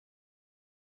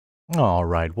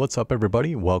Alright, what's up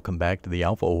everybody? Welcome back to the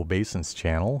Alpha Obeisance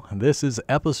channel. This is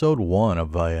episode 1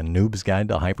 of a Noob's Guide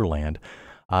to Hyprland.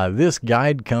 This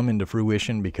guide come into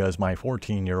fruition because my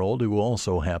 14-year-old, who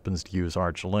also happens to use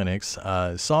Arch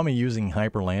Linux, saw me using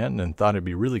Hyprland and thought it'd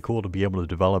be really cool to be able to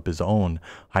develop his own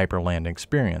Hyprland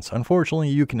experience. Unfortunately,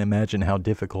 you can imagine how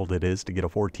difficult it is to get a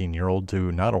 14-year-old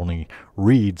to not only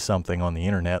read something on the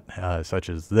internet, such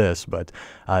as this, but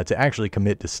to actually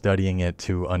commit to studying it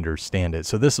to understand it.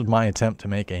 So this is my attempt to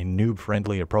make a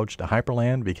noob-friendly approach to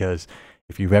Hyprland, because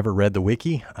if you've ever read the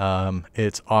wiki,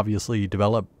 it's obviously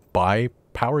developed by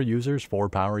power users for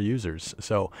power users.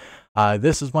 So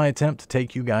this is my attempt to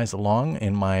take you guys along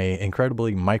in my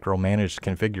incredibly micromanaged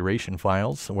configuration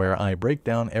files, where I break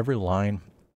down every line,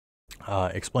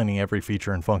 explaining every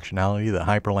feature and functionality that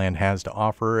Hyprland has to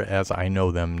offer as I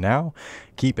know them now.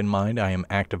 Keep in mind, I am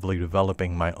actively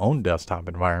developing my own desktop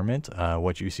environment.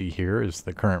 What you see here is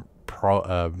the current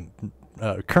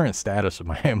current status of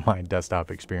my desktop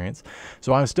experience.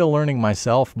 So I'm still learning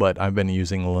myself, but I've been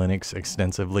using Linux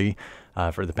extensively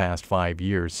for the past 5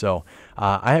 years. So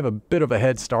I have a bit of a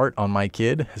head start on my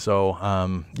kid. So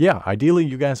yeah, ideally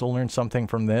you guys will learn something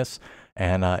from this.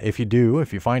 And if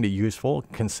you find it useful,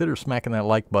 consider smacking that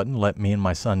like button. Let me and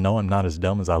my son know I'm not as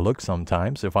dumb as I look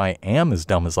sometimes. If I am as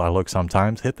dumb as I look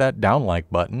sometimes, hit that down like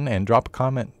button and drop a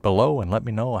comment below and let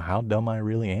me know how dumb I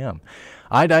really am.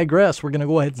 I digress. We're going to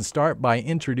go ahead and start by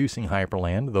introducing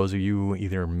Hyprland. Those of you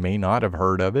either may not have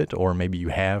heard of it, or maybe you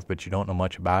have but you don't know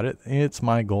much about it. It's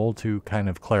my goal to kind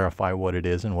of clarify what it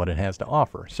is and what it has to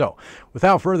offer. So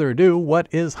without further ado, what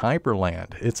is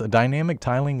Hyprland? It's a dynamic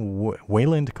tiling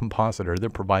Wayland compositor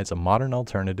that provides a modern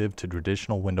alternative to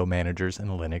traditional window managers in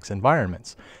Linux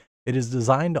environments. It is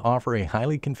designed to offer a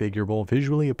highly configurable,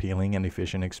 visually appealing, and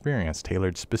efficient experience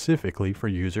tailored specifically for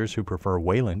users who prefer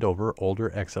Wayland over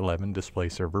older X11 display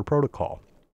server protocol.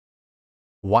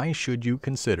 Why should you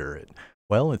consider it?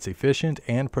 Well, it's efficient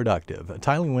and productive. A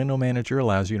tiling window manager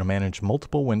allows you to manage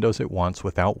multiple windows at once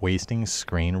without wasting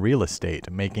screen real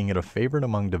estate, making it a favorite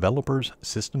among developers,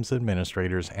 systems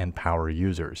administrators, and power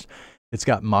users. It's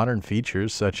got modern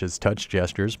features such as touch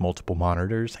gestures, multiple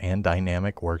monitors, and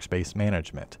dynamic workspace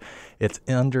management. It's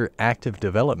under active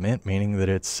development, meaning that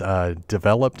it's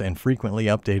developed and frequently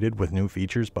updated with new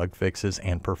features, bug fixes,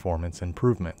 and performance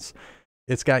improvements.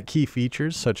 It's got key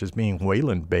features such as being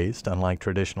Wayland-based, unlike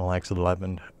traditional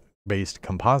X11-based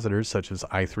compositors such as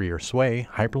i3 or Sway.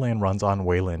 Hyprland runs on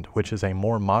Wayland, which is a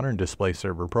more modern display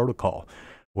server protocol.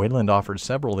 Wayland offers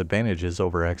several advantages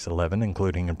over X11,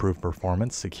 including improved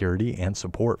performance, security, and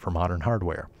support for modern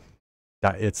hardware.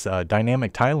 It's a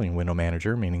dynamic tiling window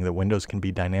manager, meaning that windows can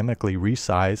be dynamically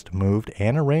resized, moved,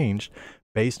 and arranged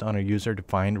based on a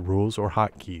user-defined rules or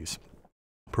hotkeys,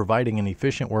 providing an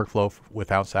efficient workflow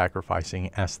without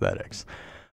sacrificing aesthetics.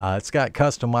 It's got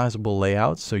customizable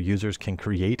layouts, so users can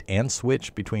create and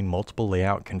switch between multiple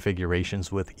layout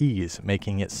configurations with ease,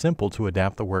 making it simple to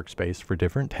adapt the workspace for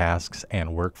different tasks and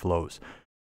workflows.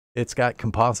 It's got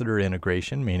compositor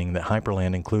integration, meaning that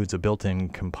Hyprland includes a built-in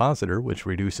compositor which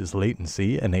reduces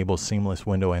latency, enables seamless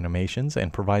window animations,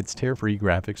 and provides tear-free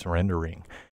graphics rendering.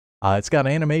 It's got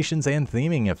animations and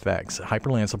theming effects.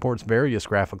 Hyprland supports various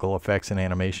graphical effects and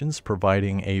animations,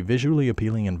 providing a visually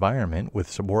appealing environment with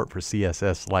support for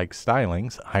CSS-like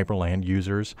stylings. Hyprland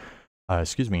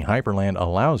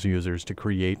allows users to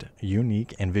create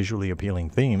unique and visually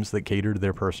appealing themes that cater to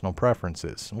their personal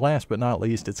preferences. Last but not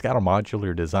least, it's got a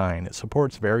modular design. It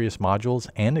supports various modules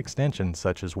and extensions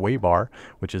such as Waybar,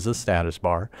 which is a status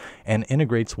bar, and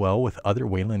integrates well with other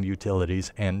Wayland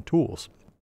utilities and tools.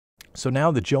 So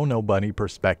now the Joe Nobody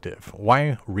perspective.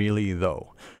 Why really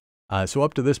though? So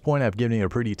up to this point I've given you a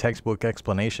pretty textbook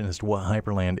explanation as to what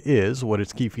Hyprland is, what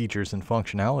its key features and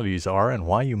functionalities are, and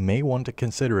why you may want to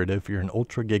consider it if you're an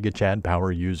Ultra Giga Chad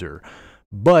power user.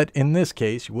 But in this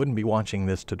case, you wouldn't be watching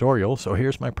this tutorial, so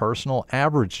here's my personal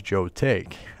average Joe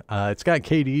take. It's got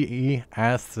KDE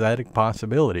aesthetic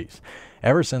possibilities.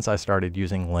 Ever since I started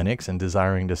using Linux and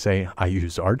desiring to say, I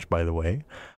use Arch by the way,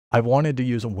 I've wanted to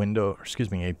use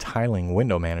a tiling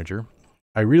window manager.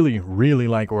 I really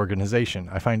like organization.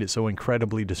 I find it so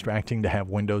incredibly distracting to have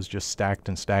windows just stacked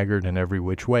and staggered in every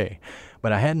which way.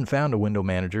 But I hadn't found a window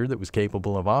manager that was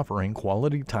capable of offering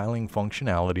quality tiling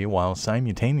functionality while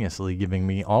simultaneously giving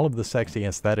me all of the sexy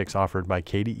aesthetics offered by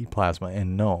KDE Plasma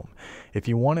and GNOME. If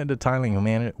you wanted a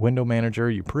tiling window manager,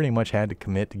 you pretty much had to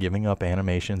commit to giving up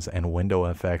animations and window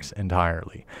effects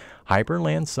entirely.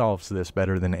 Hyprland solves this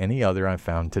better than any other I've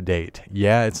found to date.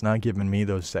 Yeah, it's not giving me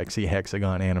those sexy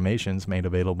hexagon animations made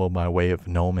available by way of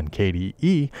GNOME and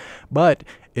KDE, but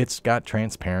It's got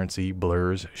transparency,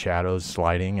 blurs, shadows,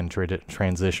 sliding, and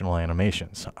transitional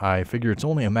animations. I figure it's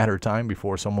only a matter of time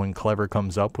before someone clever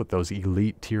comes up with those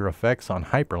elite tier effects on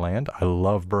Hyprland. I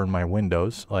love Burn My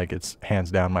Windows. Like, it's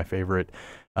hands down my favorite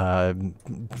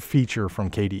feature from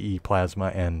KDE Plasma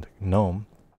and GNOME.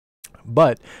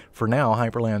 But for now,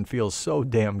 Hyprland feels so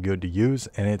damn good to use,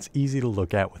 and it's easy to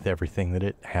look at with everything that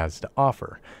it has to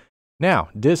offer. Now,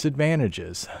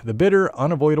 disadvantages. The bitter,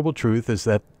 unavoidable truth is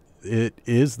that it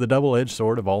is the double-edged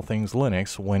sword of all things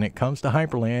Linux. When it comes to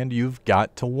Hyprland, you've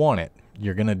got to want it.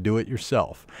 You're going to do it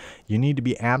yourself. You need to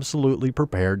be absolutely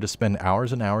prepared to spend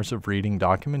hours and hours of reading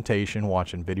documentation,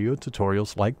 watching video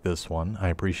tutorials like this one. I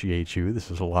appreciate you. This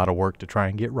is a lot of work to try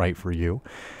and get right for you.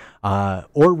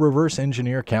 Or reverse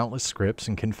engineer countless scripts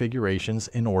and configurations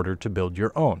in order to build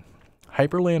your own.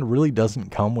 Hyprland really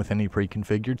doesn't come with any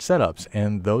pre-configured setups,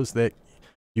 and those that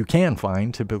you can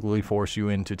find typically force you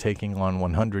into taking on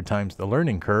 100 times the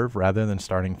learning curve rather than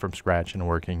starting from scratch and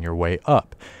working your way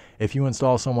up. If you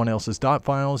install someone else's dot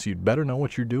files, you'd better know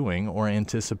what you're doing or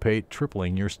anticipate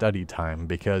tripling your study time,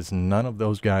 because none of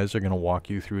those guys are going to walk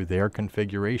you through their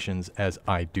configurations as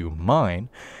I do mine.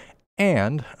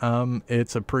 And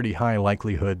it's a pretty high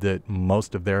likelihood that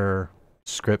most of their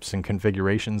scripts and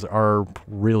configurations are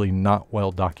really not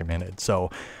well documented.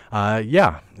 So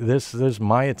yeah, this is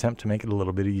my attempt to make it a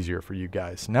little bit easier for you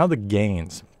guys. Now the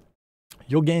gains.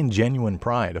 You'll gain genuine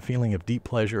pride, a feeling of deep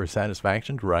pleasure or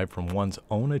satisfaction derived from one's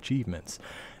own achievements.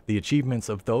 The achievements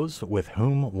of those with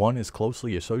whom one is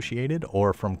closely associated,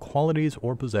 or from qualities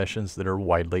or possessions that are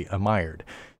widely admired.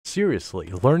 Seriously,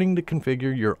 learning to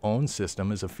configure your own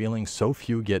system is a feeling so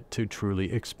few get to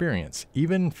truly experience.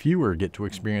 Even fewer get to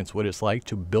experience what it's like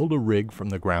to build a rig from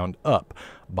the ground up,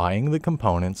 buying the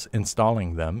components,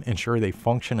 installing them, ensure they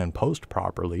function and post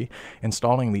properly,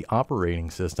 installing the operating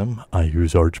system, I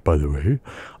use Arch by the way,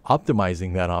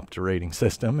 optimizing that operating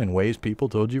system in ways people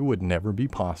told you would never be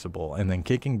possible, and then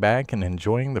kicking back and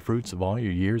enjoying the fruits of all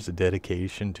your years of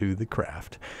dedication to the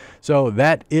craft. So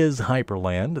that is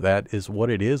Hyprland. That is what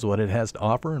it is, what it has to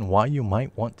offer, and why you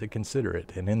might want to consider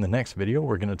it. And in the next video,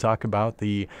 we're going to talk about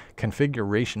the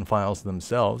configuration files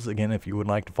themselves. Again, if you would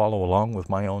like to follow along with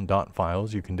my own dot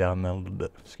files, you can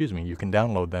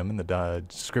download them in the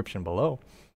description below.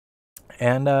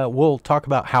 And we'll talk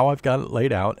about how I've got it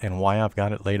laid out and why I've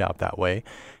got it laid out that way.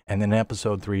 And then in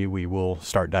episode 3, we will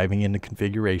start diving into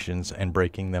configurations and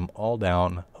breaking them all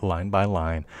down line by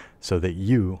line so that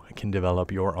you can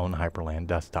develop your own Hyprland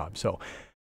desktop. So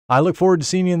I look forward to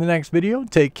seeing you in the next video.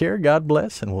 Take care, God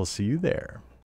bless, and we'll see you there.